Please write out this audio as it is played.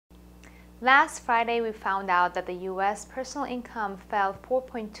Last Friday, we found out that the U.S. personal income fell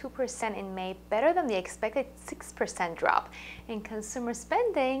 4.2% in May, better than the expected 6% drop, and consumer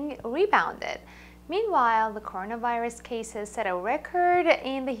spending rebounded. Meanwhile, the coronavirus cases set a record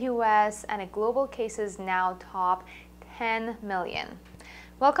in the U.S. and global cases now top 10 million.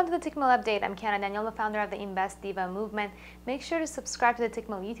 Welcome to the Tickmill Update. I'm Kiana Daniel, the founder of the Invest Diva movement. Make sure to subscribe to the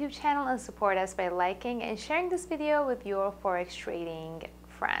Tickmill YouTube channel and support us by liking and sharing this video with your forex trading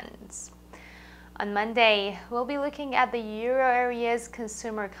friends. On Monday, we'll be looking at the euro area's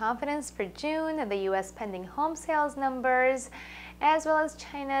consumer confidence for June, and the U.S. pending home sales numbers, as well as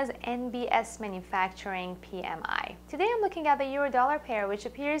China's NBS manufacturing PMI. Today, I'm looking at the euro-dollar pair, which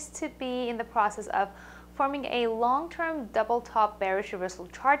appears to be in the process of forming a long-term double-top bearish reversal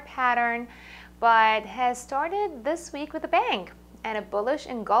chart pattern, but has started this week with a bang and a bullish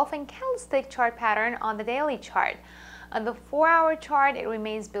engulfing candlestick chart pattern on the daily chart. On the 4-hour chart, it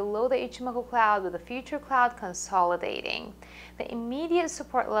remains below the Ichimoku cloud, with the future cloud consolidating. The immediate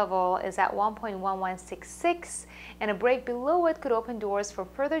support level is at 1.1166, and a break below it could open doors for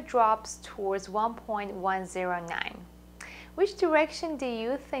further drops towards 1.109. Which direction do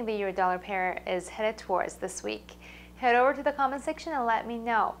you think the euro-dollar pair is headed towards this week? Head over to the comment section and let me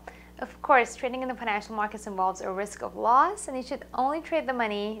know. Of course, trading in the financial markets involves a risk of loss, and you should only trade the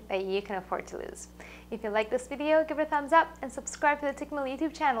money that you can afford to lose. If you like this video, give it a thumbs up and subscribe to the Tickmill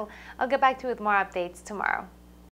YouTube channel. I'll get back to you with more updates tomorrow.